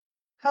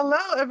Hello,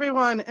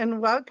 everyone, and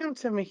welcome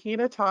to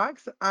Mahita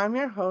Talks. I'm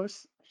your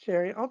host,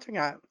 Sherry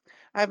Altingat.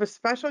 I have a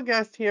special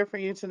guest here for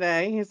you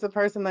today. He's the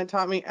person that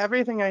taught me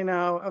everything I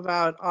know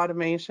about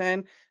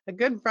automation, a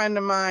good friend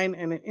of mine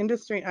and an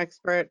industry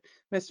expert,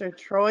 Mr.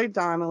 Troy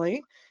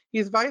Donnelly.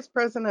 He's Vice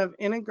President of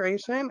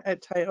Integration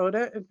at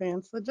Toyota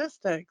Advanced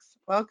Logistics.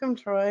 Welcome,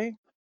 Troy.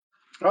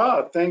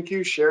 Oh, thank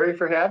you, Sherry,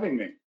 for having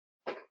me.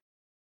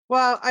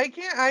 Well,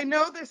 I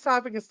know this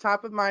topic is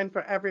top of mind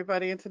for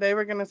everybody, and today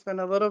we're going to spend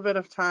a little bit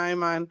of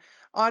time on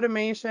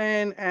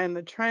automation and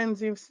the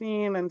trends you've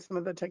seen and some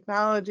of the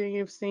technology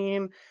you've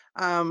seen.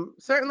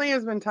 Certainly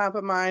has been top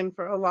of mind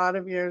for a lot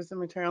of years in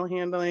material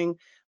handling,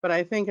 but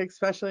I think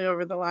especially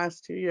over the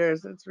last 2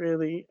 years, it's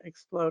really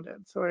exploded.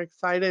 So we're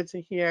excited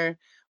to hear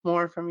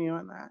more from you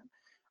on that.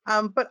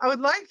 But I would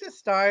like to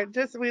start,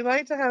 we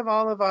like to have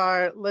all of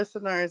our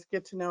listeners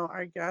get to know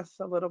our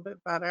guests a little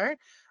bit better.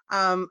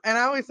 And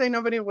I always say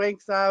nobody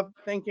wakes up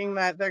thinking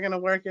that they're going to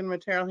work in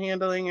material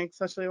handling,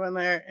 especially when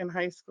they're in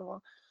high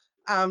school.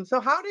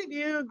 So how did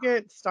you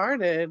get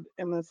started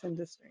in this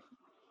industry?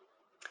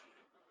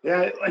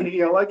 Yeah,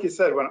 like you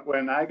said,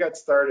 when I got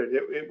started,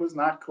 it was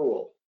not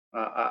cool.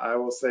 I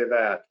will say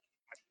that.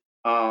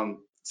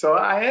 So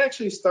I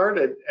actually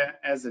started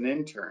as an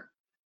intern.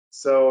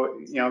 So,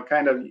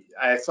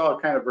 I saw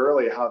kind of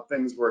early how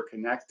things were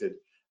connected.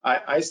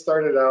 I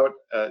started out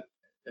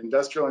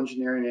industrial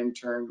engineering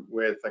intern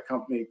with a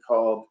company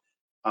called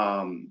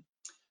um,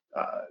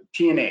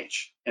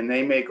 P&H, and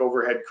they make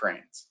overhead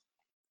cranes.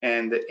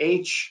 And the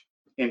H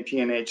in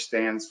P&H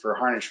stands for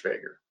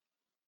Harnischfeger.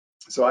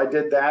 So I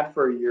did that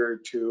for a year or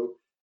two,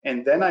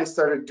 and then I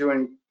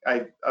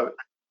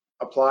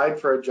applied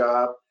for a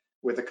job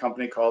with a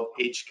company called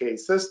HK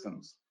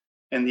Systems,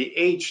 and the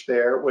H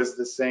there was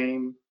the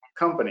same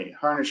company,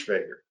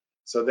 Harnischfeger.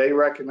 So they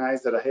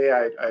recognized that, hey,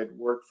 I'd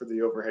worked for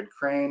the overhead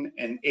crane,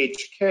 and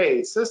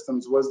HK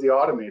Systems was the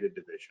automated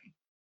division.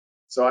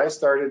 So I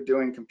started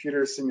doing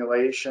computer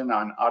simulation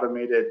on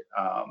automated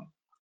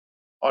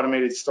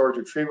storage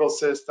retrieval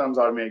systems,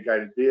 automated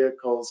guided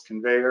vehicles,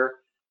 conveyor,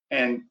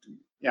 and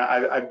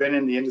yeah, I've been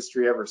in the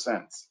industry ever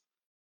since.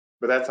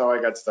 But that's how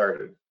I got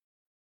started.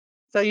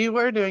 So you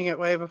were doing it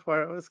way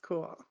before it was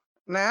cool.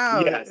 Now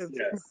Yes, it's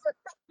yes.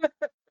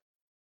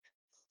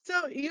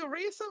 so you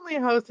recently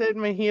hosted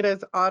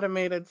Mahita's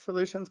Automated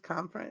Solutions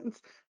Conference.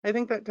 I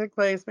think that took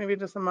place maybe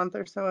just a month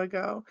or so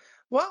ago.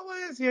 What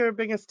was your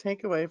biggest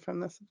takeaway from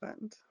this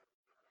event?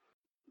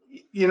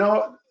 You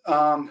know,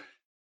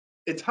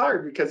 it's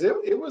hard because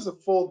it was a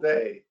full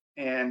day,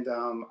 and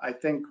I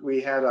think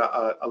we had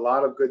a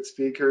lot of good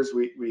speakers.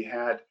 We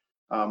had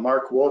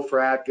Mark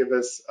Wolfrat give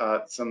us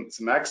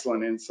some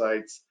excellent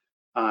insights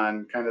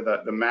on kind of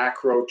the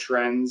macro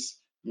trends,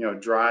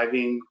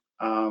 driving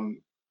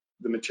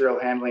the material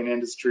handling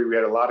industry. We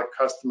had a lot of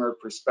customer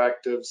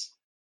perspectives.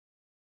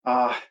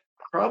 Uh,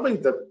 Probably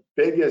the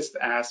biggest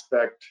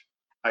aspect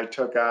I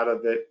took out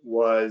of it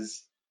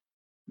was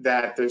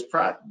that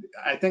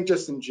I think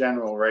just in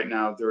general right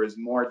now, there is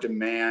more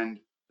demand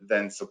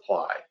than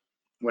supply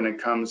when it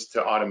comes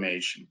to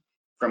automation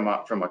from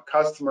a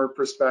customer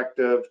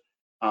perspective,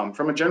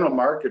 from a general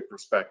market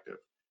perspective.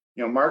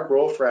 Mark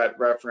Wolfrat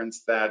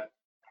referenced that,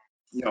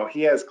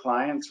 he has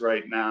clients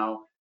right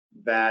now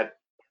that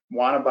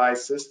want to buy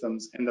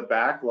systems and the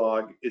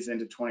backlog is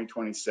into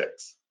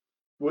 2026,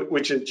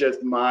 which is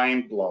just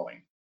mind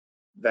blowing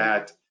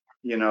that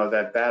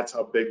that's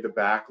how big the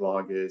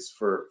backlog is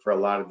for a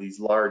lot of these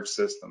large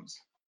systems.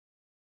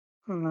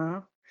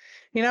 Mhm.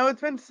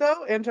 It's been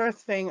so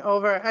interesting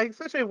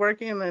especially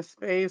working in this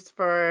space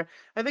for,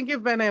 I think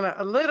you've been in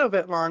a little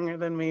bit longer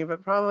than me,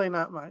 but probably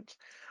not much.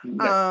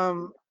 Yeah.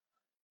 Um,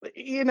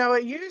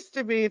 it used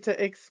to be to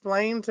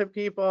explain to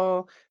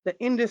people the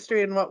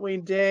industry and what we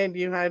did,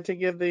 you had to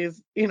give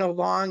these,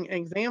 long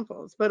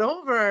examples. But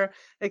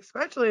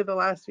especially the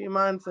last few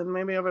months and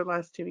maybe over the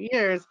last 2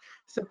 years,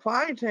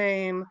 supply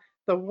chain,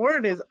 the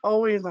word is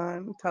always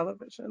on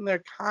television.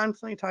 They're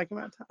constantly talking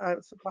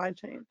about supply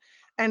chain.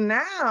 And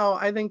now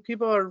I think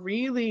people are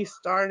really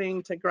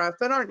starting to grasp,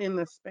 that aren't in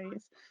this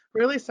space,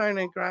 really starting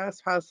to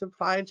grasp how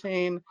supply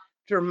chain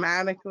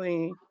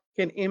dramatically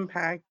can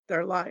impact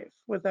their life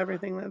with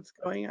everything that's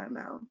going on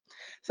now.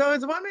 So I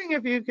was wondering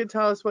if you could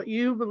tell us what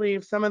you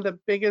believe some of the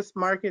biggest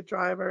market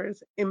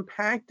drivers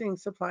impacting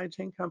supply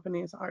chain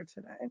companies are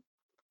today.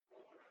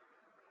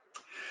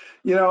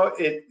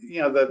 The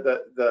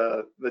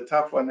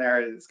tough one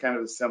there is kind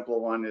of the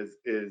simple one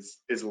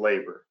is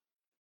labor.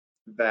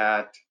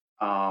 That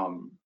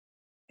and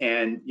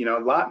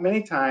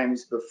many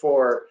times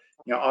before,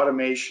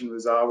 automation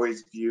was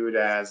always viewed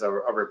as a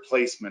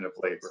replacement of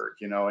labor,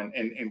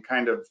 and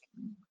kind of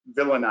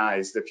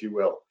villainized, if you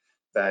will,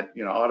 that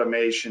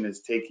automation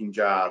is taking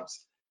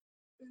jobs.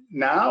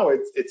 Now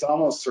it's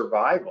almost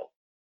survival,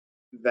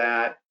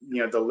 that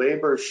the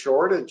labor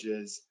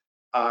shortages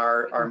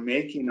are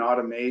making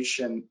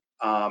automation,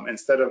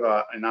 instead of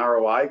an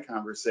ROI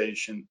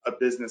conversation, a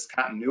business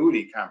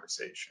continuity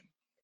conversation.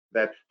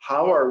 That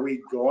how are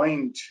we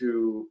going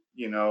to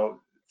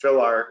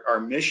fill our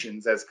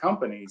missions as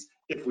companies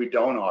if we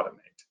don't automate?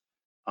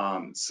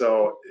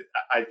 So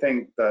I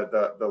think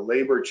the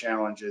labor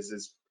challenges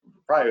is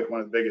probably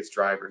one of the biggest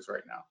drivers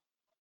right now.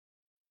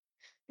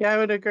 Yeah, I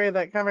would agree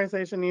that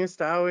conversation used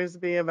to always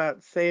be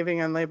about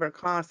saving on labor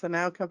costs, and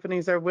now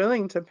companies are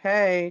willing to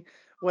pay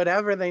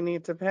whatever they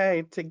need to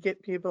pay to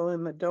get people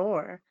in the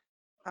door.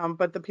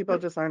 But the people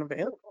just aren't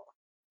available.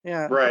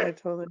 Yeah, I Right.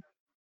 totally.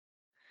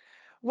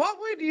 What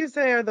would you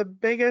say are the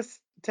biggest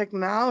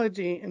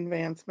technology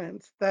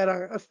advancements that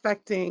are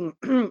affecting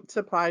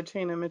supply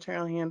chain and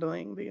material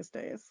handling these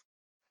days?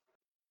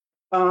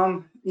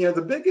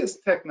 The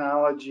biggest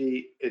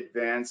technology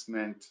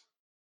advancement,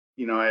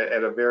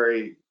 at a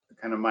very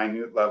kind of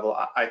minute level,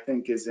 I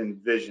think is in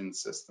vision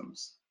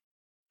systems.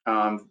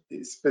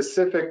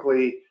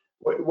 Specifically,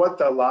 what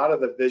a lot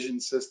of the vision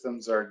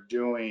systems are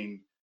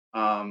doing,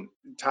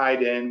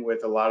 tied in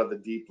with a lot of the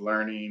deep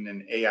learning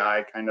and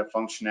AI kind of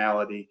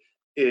functionality,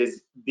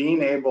 is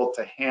being able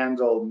to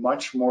handle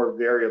much more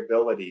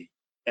variability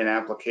in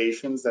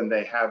applications than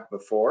they have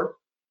before.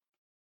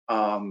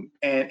 And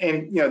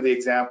the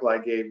example I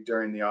gave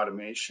during the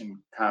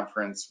automation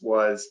conference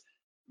was,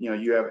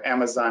 you have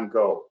Amazon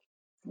Go,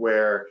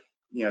 where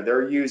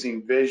they're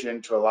using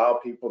vision to allow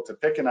people to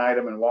pick an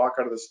item and walk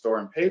out of the store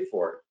and pay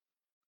for it.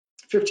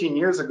 15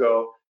 years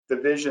ago, the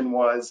vision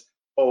was,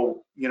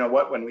 oh, you know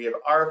what, when we have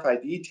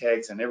RFID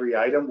tags on every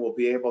item, we'll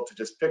be able to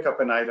just pick up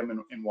an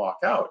item and walk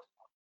out.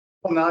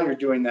 Well, now you're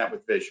doing that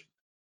with vision.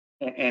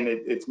 And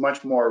it's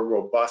much more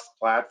robust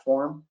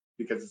platform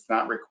because it's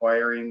not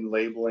requiring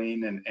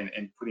labeling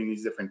and putting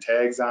these different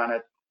tags on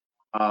it.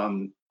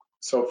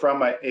 So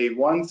from a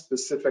one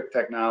specific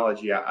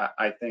technology,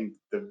 I think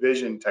the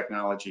vision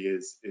technology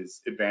is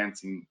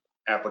advancing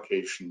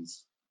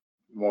applications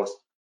most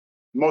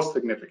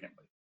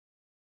significantly.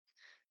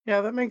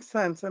 Yeah, that makes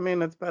sense. I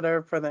mean, it's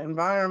better for the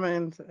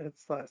environment,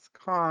 it's less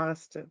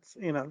cost,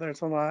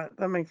 there's a lot.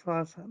 That makes a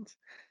lot of sense.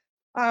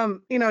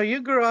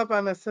 You grew up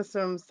on the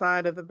systems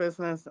side of the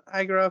business.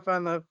 I grew up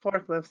on the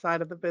forklift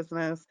side of the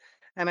business.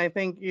 And I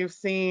think you've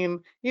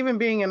seen, even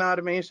being in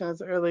automation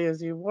as early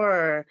as you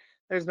were,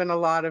 there's been a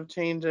lot of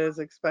changes,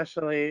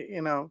 especially,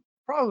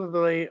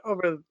 probably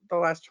over the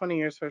last 20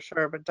 years for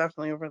sure, but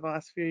definitely over the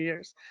last few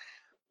years.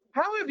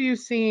 How have you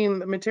seen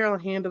the material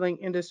handling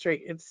industry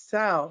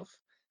itself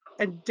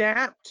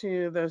adapt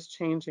to those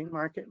changing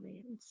market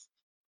needs?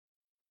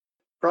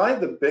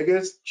 Probably the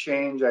biggest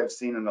change I've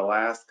seen in the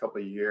last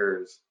couple of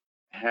years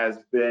has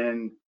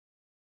been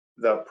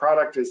the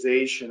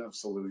productization of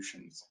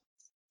solutions.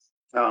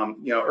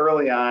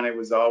 Early on, it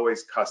was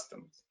always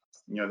custom,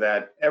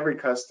 that every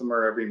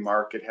customer, every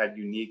market had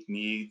unique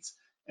needs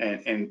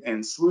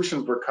and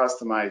solutions were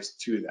customized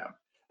to them.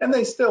 And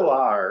they still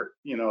are,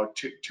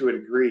 to a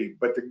degree,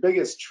 but the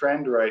biggest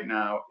trend right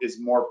now is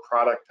more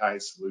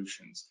productized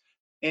solutions.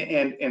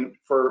 And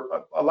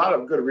for a lot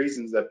of good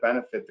reasons that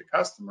benefit the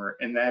customer,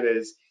 and that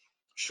is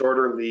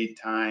shorter lead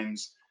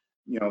times,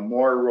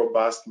 more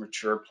robust,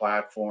 mature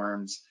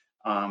platforms,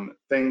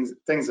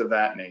 things of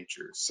that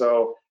nature.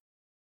 So,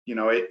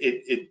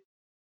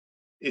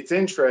 it's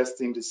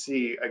interesting to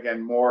see,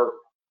 again, more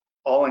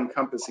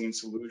all-encompassing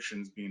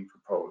solutions being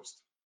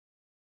proposed.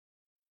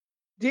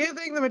 Do you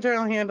think the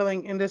material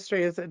handling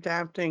industry is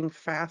adapting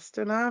fast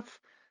enough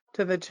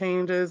to the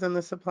changes in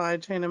the supply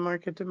chain and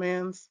market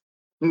demands?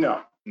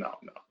 No, no,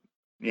 no.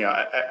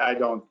 I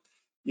don't,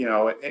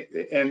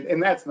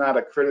 and that's not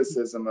a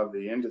criticism of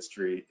the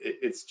industry.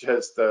 It's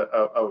just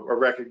a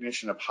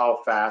recognition of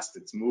how fast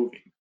it's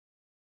moving,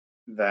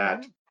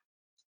 that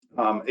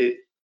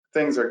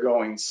things are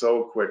going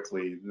so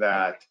quickly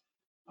that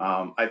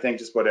I think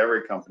just what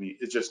every company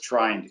is just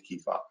trying to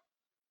keep up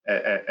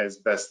as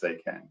best they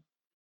can.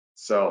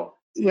 So,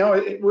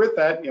 with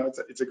that,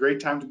 it's a great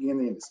time to be in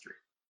the industry.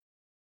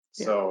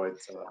 Yeah. So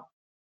it's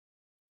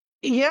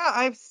Yeah,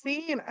 I've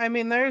seen, I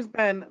mean, there's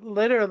been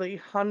literally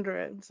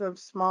hundreds of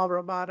small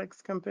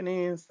robotics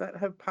companies that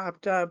have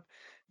popped up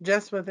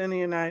just within the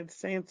United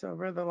States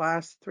over the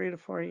last 3 to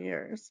 4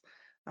 years.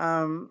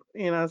 So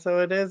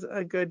it is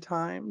a good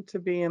time to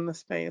be in the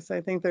space.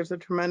 I think there's a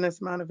tremendous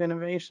amount of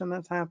innovation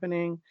that's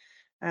happening,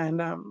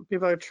 and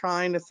people are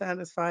trying to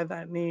satisfy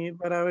that need.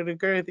 But I would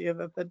agree with you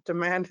that the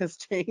demand has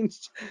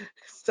changed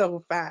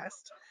so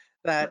fast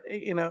that,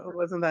 it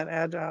wasn't that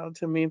agile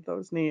to meet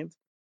those needs.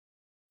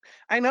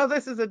 I know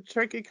this is a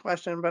tricky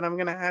question, but I'm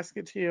going to ask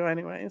it to you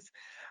anyways.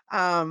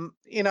 I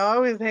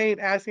always hate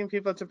asking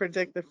people to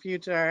predict the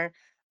future,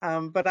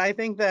 but I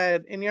think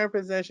that in your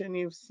position,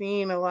 you've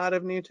seen a lot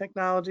of new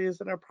technologies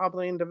that are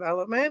probably in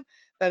development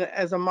that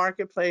as a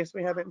marketplace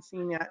we haven't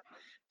seen yet.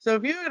 So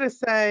if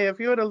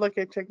you were to look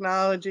at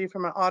technology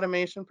from an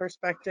automation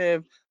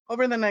perspective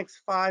over the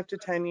next 5 to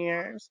 10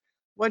 years,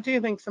 what do you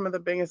think some of the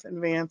biggest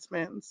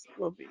advancements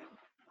will be?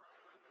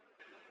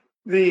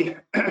 the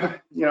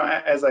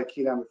as I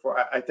keyed on before,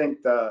 I think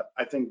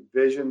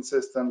vision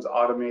systems,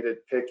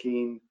 automated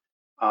picking,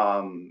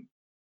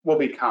 will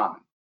be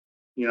common.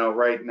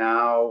 Right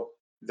now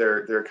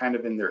they're kind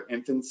of in their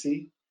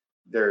infancy.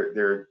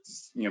 They're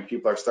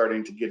people are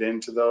starting to get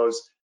into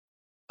those.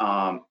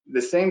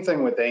 The same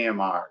thing with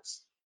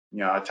AMRs.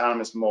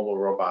 autonomous mobile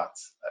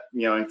robots.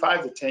 In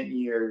 5 to 10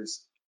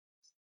 years,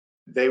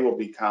 they will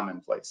be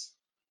commonplace.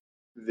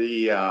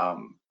 The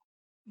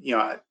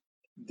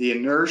the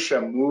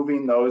inertia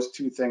moving those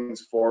two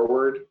things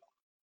forward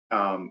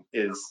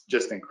is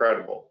just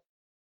incredible.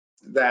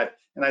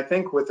 And I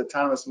think with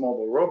autonomous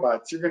mobile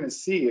robots, you're going to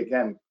see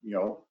again,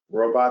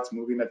 robots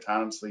moving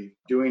autonomously,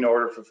 doing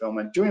order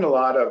fulfillment, doing a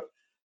lot of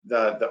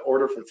the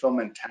order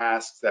fulfillment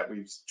tasks that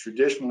we've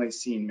traditionally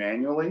seen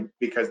manually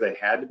because they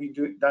had to be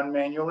done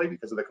manually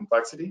because of the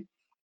complexity.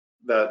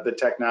 The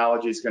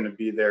technology is going to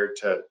be there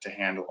to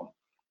handle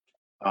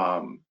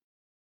them.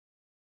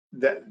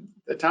 That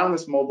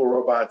autonomous mobile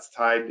robots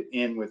tied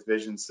in with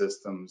vision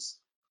systems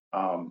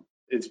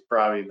is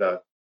probably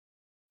the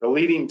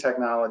leading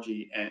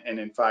technology, and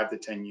in 5 to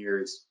 10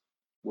 years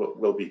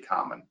will be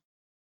common.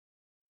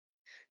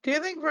 Do you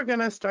think we're going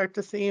to start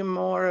to see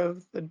more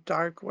of the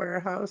dark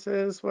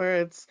warehouses where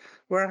it's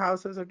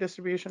warehouses or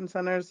distribution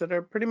centers that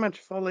are pretty much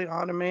fully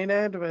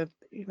automated with,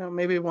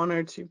 maybe one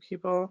or two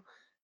people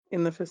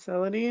in the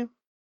facility?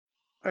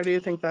 Or do you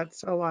think that's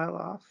still a while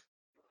off?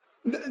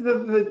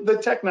 The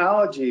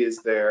technology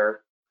is there.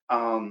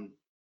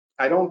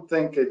 I don't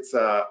think it's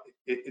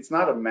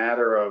not a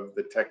matter of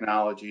the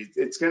technology.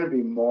 It's going to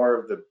be more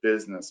of the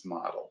business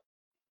model.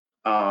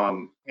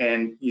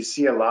 And you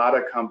see a lot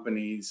of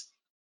companies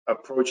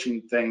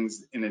approaching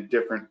things in a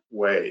different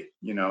way.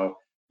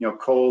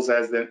 Kohl's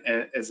as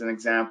an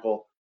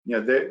example.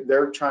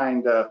 They're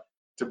trying to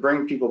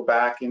bring people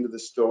back into the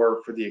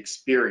store for the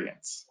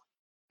experience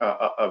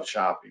of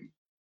shopping,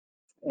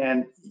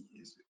 and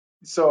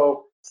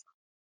so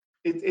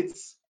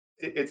it's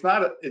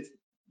not it's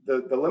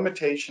the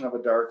limitation of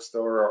a dark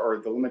store or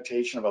the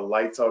limitation of a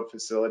lights out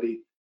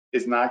facility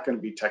is not going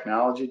to be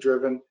technology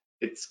driven.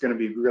 It's going to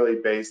be really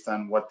based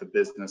on what the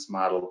business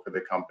model for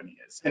the company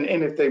is. And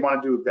if they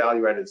want to do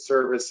value added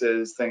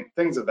services,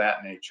 things of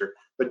that nature,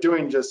 but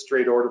doing just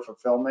straight order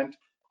fulfillment,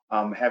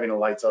 having a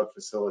lights out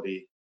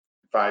facility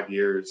 5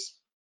 years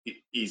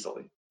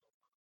easily.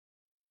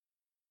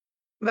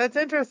 That's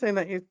interesting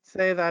that you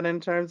say that in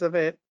terms of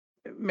it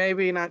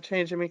maybe not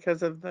changing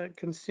because of the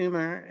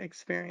consumer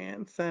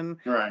experience and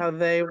Right. how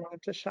they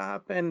want to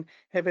shop, and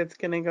if it's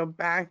going to go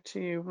back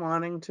to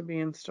wanting to be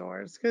in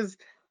stores. Because,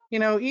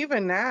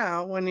 even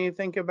now, when you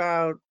think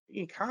about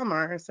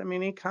e-commerce, I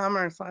mean,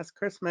 e-commerce last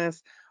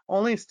Christmas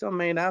only still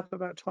made up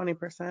about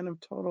 20%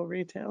 of total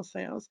retail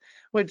sales,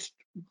 which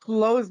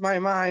blows my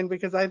mind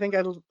because I think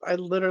I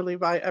literally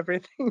buy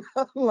everything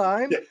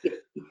online. Yeah,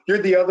 you're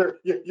the other.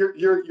 You're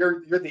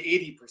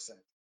the 80%.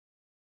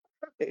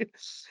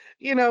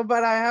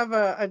 But I have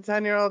a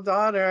 10-year-old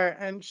daughter,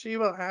 and she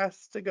will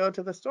ask to go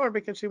to the store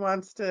because she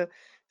wants to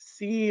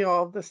see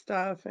all the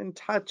stuff and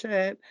touch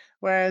it.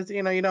 Whereas,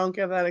 you don't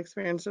get that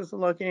experience just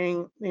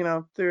looking,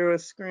 through a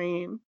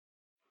screen,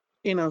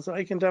 so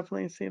I can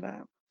definitely see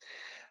that.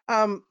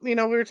 We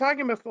were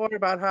talking before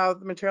about how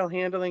the material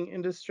handling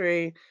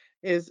industry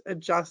is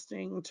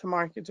adjusting to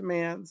market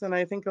demands. And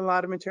I think a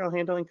lot of material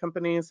handling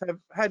companies have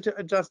had to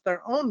adjust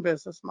their own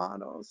business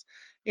models,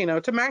 to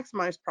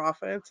maximize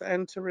profits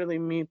and to really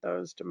meet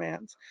those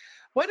demands.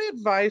 What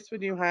advice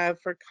would you have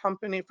for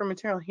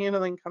material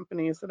handling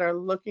companies that are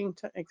looking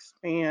to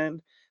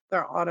expand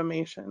their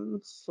automation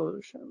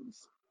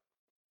solutions?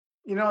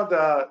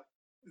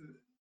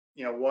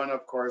 One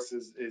of course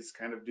is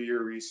kind of do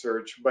your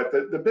research, but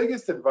the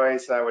biggest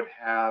advice I would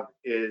have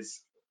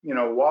is,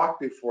 walk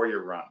before you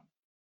run.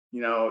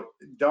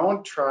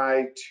 Don't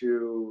try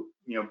to,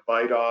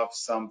 bite off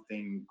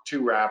something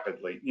too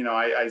rapidly.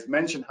 I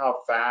mentioned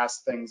how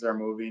fast things are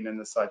moving and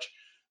the such,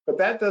 but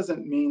that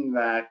doesn't mean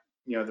that,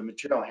 the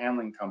material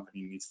handling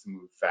company needs to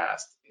move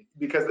fast,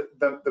 because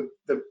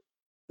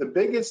the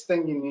biggest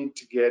thing you need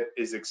to get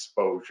is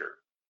exposure.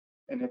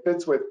 And if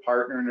it's with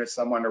partnering with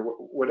someone or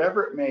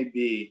whatever it may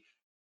be,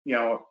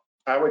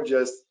 I would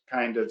just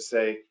kind of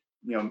say,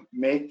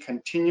 make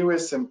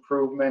continuous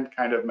improvement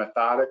kind of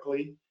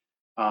methodically,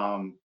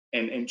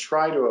 and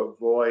try to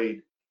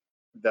avoid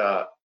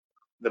the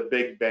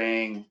big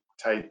bang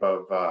type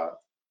of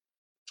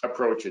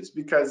approaches,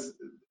 because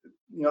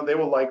they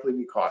will likely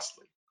be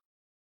costly.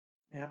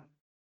 Yeah,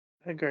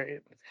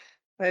 agreed.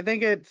 I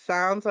think it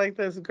sounds like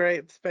there's a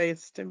great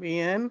space to be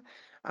in,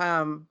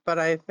 but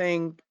I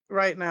think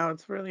right now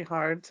it's really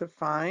hard to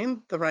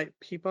find the right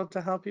people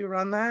to help you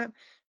run that.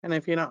 And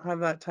if you don't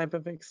have that type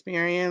of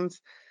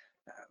experience,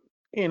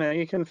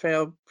 you can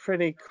fail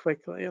pretty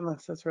quickly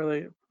unless it's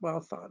really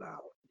well thought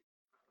out.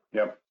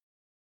 Yep.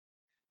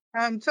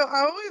 So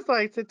I always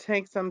like to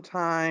take some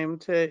time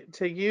to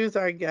use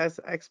our guest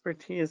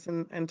expertise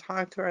and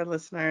talk to our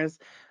listeners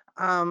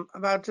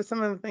about just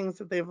some of the things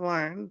that they've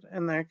learned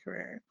in their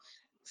career.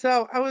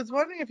 So I was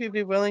wondering if you'd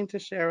be willing to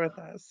share with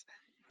us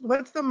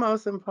what's the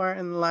most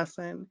important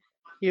lesson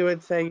you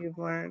would say you've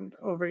learned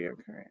over your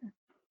career?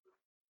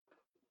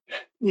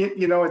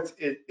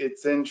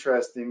 It's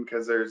interesting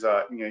because there's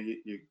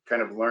you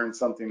kind of learn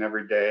something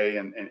every day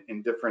and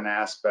in different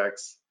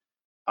aspects.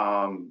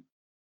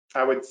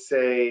 I would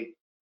say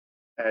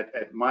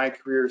at my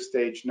career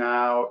stage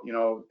now,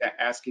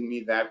 asking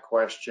me that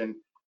question,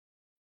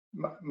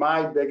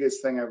 my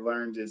biggest thing I've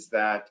learned is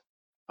that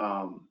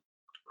um,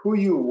 who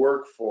you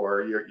work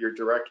for, your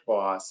direct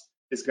boss,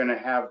 is going to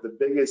have the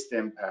biggest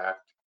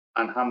impact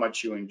on how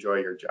much you enjoy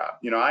your job.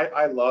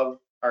 I love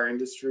our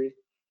industry.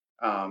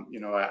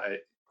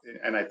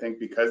 And I think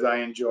because I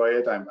enjoy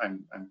it,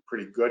 I'm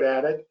pretty good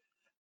at it.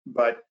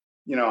 But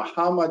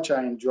how much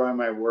I enjoy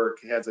my work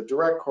has a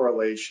direct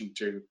correlation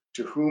to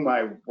whom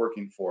I'm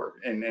working for,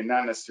 and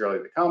not necessarily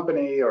the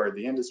company or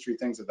the industry,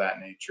 things of that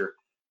nature.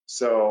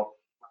 So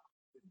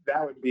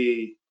that would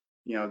be,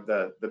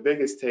 the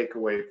biggest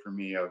takeaway for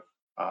me of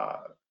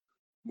uh,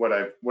 what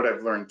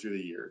I've learned through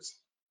the years.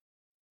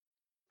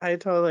 I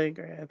totally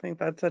agree. I think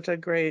that's such a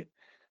great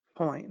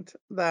point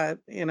that,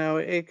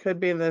 it could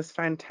be this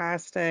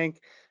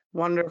fantastic,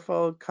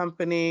 wonderful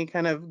company,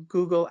 kind of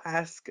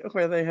Google-esque,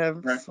 where they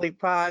have Right. sleep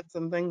pods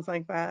and things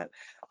like that.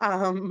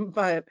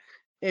 But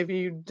if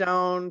you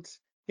don't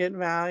get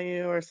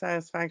value or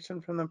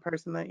satisfaction from the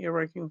person that you're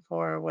working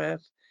for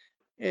with,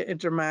 it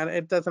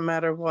doesn't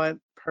matter what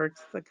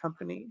perks the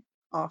company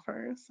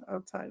offers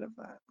outside of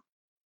that.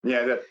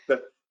 Yeah,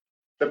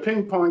 the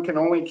ping pong can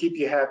only keep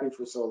you happy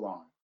for so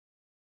long.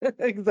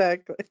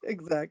 Exactly,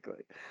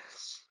 exactly.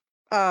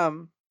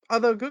 Um,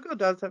 Although Google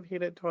does have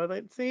heated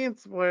toilet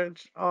seats,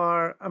 which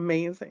are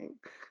amazing.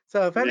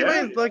 So if Yeah,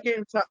 anybody's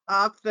looking to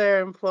up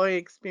their employee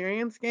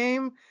experience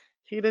game,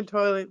 heated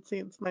toilet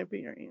seats might be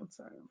your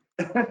answer.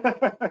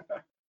 yeah.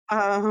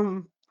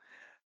 Um,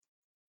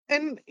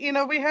 and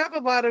we have a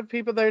lot of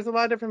people, there's a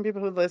lot of different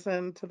people who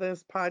listen to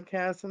this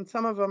podcast, and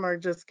some of them are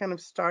just kind of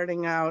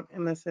starting out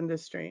in this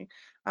industry.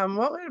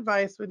 What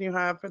advice would you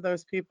have for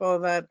those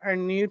people that are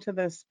new to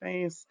this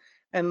space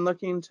and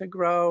looking to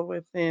grow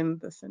within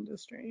this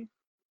industry?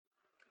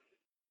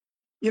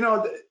 you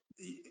know,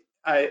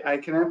 I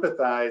can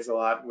empathize a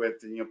lot with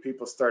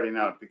people starting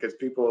out, because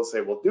people will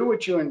say, well, do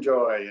what you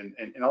enjoy,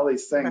 and all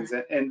these Right. things,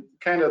 and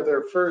kind of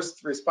their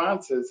first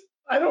response is,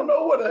 I don't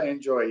know what I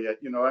enjoy yet.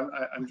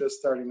 I'm just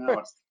starting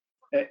out.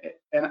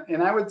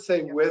 And I would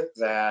say with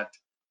that,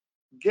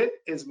 get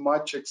as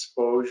much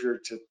exposure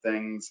to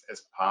things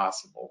as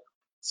possible,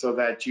 so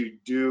that you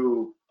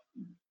do,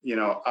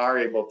 are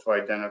able to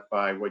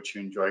identify what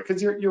you enjoy.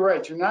 Because you're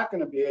right, you're not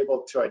going to be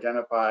able to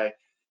identify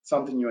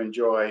something you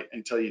enjoy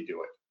until you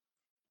do it.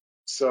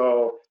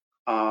 So,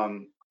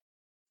 um,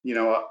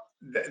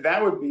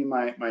 that would be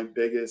my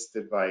biggest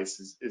advice,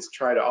 is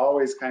try to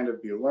always kind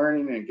of be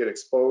learning and get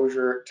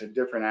exposure to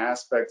different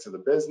aspects of the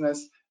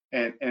business.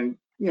 And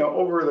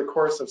over the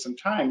course of some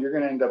time, you're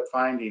going to end up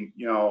finding,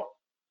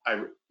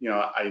 I, you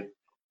know,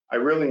 I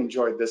really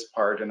enjoyed this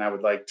part, and I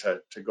would like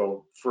to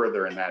go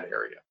further in that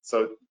area.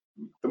 So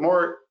the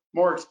more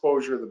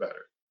exposure, the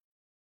better.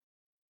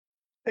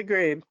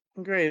 Agreed.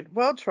 Agreed.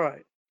 Well,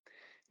 Troy,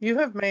 you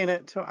have made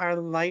it to our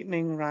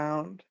lightning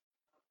round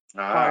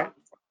Ah, part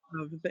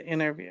of the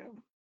interview.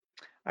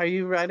 Are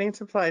you ready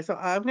to play? So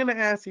I'm going to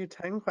ask you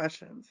 10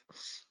 questions.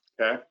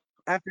 okay.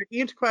 After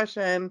each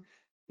question,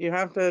 you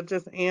have to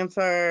just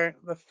answer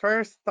the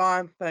first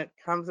thought that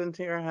comes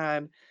into your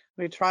head.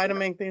 We try to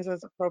make these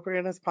as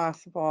appropriate as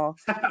possible.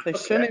 They Okay.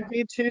 shouldn't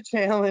be too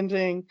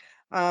challenging,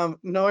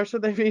 nor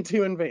should they be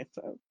too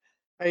invasive.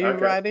 Are you Okay.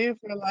 ready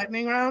for the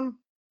lightning round?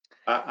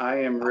 I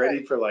am All right.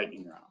 ready for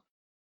lightning round.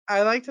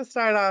 I like to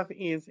start off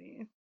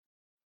easy.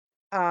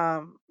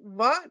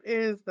 What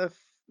is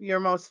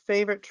your most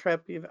favorite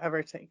trip you've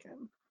ever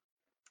taken?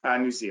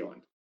 New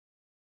Zealand.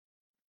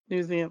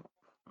 New Zealand.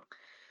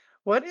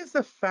 What is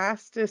the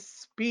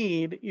fastest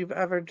speed you've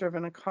ever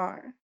driven a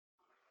car?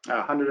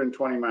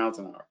 120 miles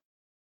an hour.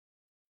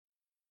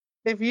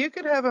 If you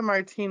could have a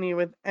martini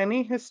with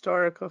any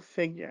historical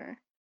figure,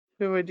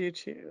 who would you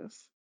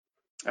choose?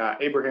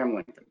 Abraham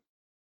Lincoln.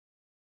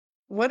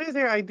 What is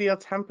your ideal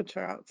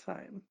temperature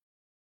outside?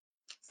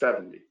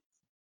 70.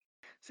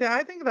 See,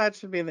 I think that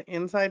should be the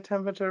inside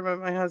temperature, but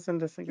my husband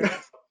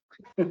disagrees.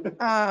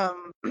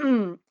 Um,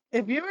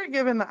 if you were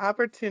given the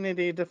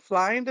opportunity to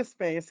fly into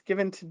space,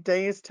 given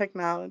today's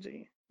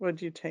technology,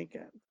 would you take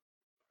it?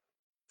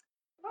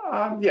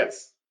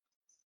 Yes.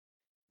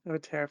 It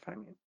would terrify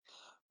me.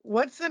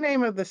 What's the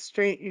name of the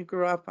street you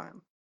grew up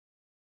on?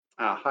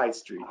 High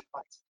Street,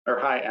 or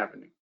High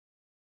Avenue.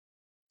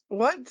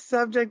 What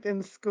subject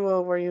in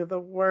school were you the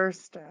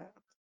worst at?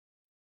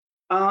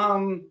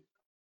 Um,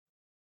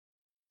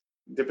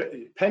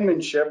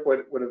 Penmanship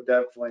would have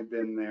definitely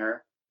been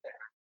there.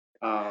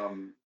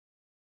 Um,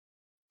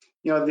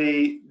 you know,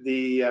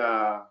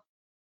 the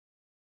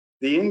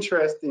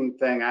interesting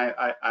thing,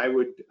 I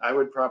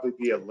would probably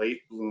be a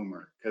late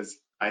bloomer, because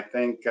I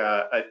think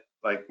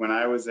like when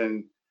I was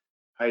in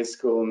high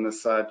school and the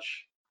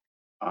such,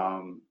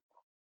 um,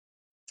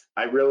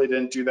 I really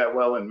didn't do that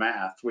well in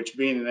math, which,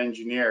 being an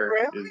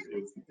engineer, Really?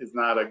 is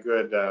not a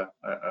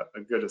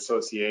good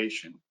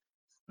association.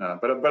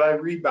 But I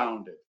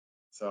rebounded,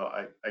 so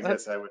I guess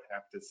That's I would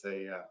have to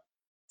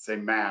say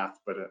math,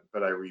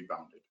 but I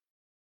rebounded.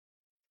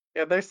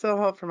 Yeah, there's still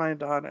hope for my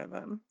daughter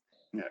then.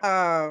 Yeah.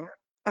 Um,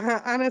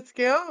 on a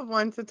scale of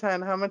 1 to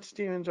 10, how much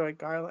do you enjoy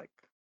garlic?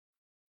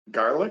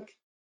 Garlic,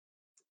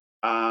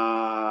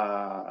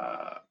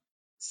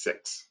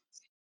 6.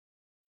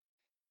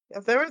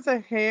 If there was a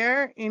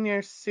hair in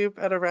your soup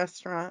at a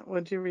restaurant,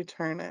 would you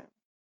return it?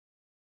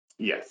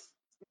 Yes.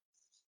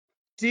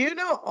 Do you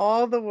know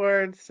all the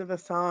words to the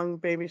song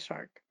Baby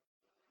Shark?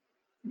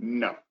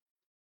 No.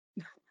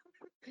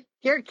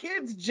 Your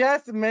kids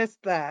just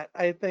missed that,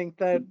 I think,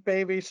 that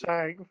Baby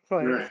Shark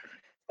plays. Right.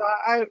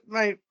 So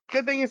my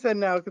good thing you said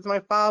no, because my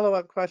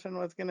follow-up question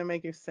was gonna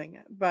make you sing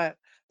it, but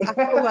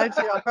I'll let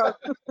you off.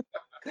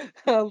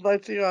 I'll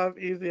let you off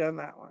easy on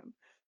that one.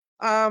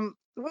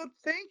 Well,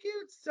 thank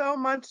you so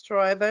much,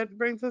 Troy. That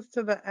brings us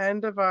to the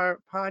end of our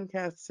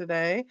podcast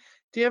today.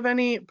 Do you have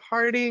any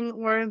parting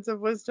words of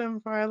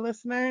wisdom for our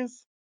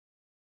listeners?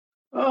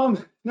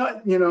 Not,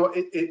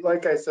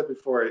 like I said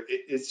before,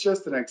 it's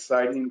just an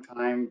exciting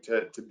time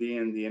to be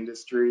in the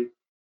industry.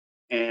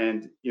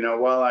 And,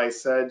 while I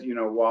said,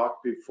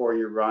 walk before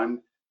you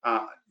run,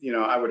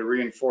 I would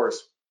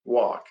reinforce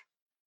walk,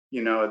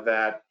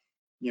 that,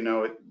 you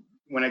know,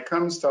 when it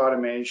comes to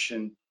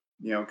automation,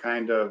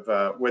 kind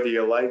of, whether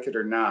you like it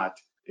or not,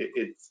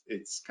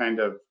 it's kind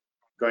of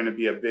going to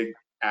be a big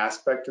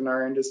aspect in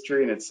our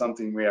industry. And it's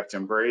something we have to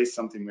embrace,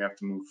 something we have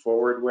to move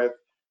forward with.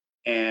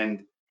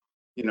 And,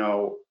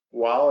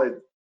 while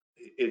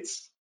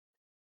it's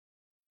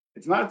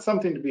it's not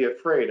something to be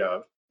afraid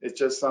of, it's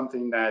just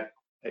something that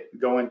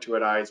go into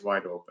it eyes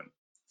wide open.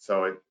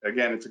 So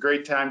again, it's a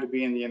great time to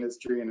be in the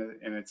industry,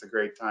 and it's a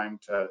great time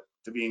to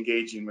be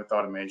engaging with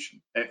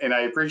automation. And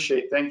I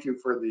appreciate. Thank you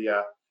for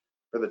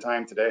the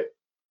time today.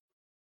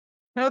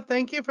 No,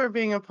 thank you for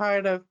being a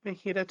part of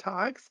Fajita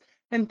Talks.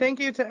 And thank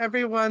you to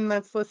everyone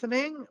that's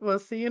listening. We'll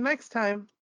see you next time.